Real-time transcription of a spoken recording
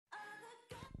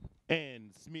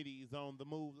And Smitty's on the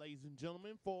move, ladies and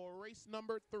gentlemen, for race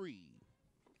number 3.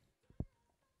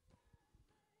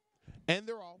 And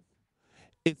they're off.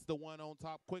 It's the one on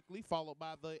top quickly, followed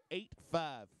by the 8,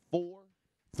 5, 4,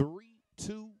 3,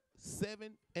 2,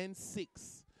 7, and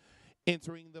 6.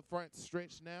 Entering the front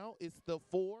stretch now, it's the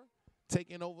 4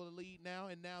 taking over the lead now,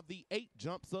 and now the 8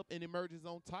 jumps up and emerges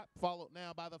on top, followed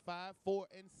now by the 5, 4,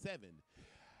 and 7.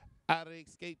 Out of the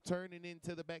escape turn and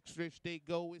into the backstretch they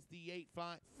go. It's the 8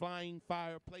 Flying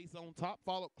Fireplace on top,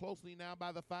 followed closely now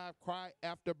by the 5 Cry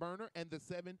Afterburner and the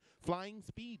 7 Flying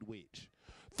Speed Witch.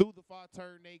 Through the far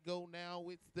turn they go now.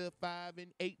 It's the 5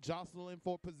 and 8 jostling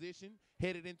for position.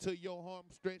 Headed into your home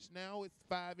stretch now. It's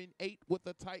 5 and 8 with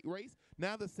a tight race.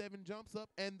 Now the 7 jumps up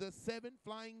and the 7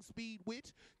 Flying Speed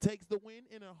Witch takes the win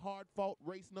in a hard-fought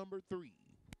race number 3.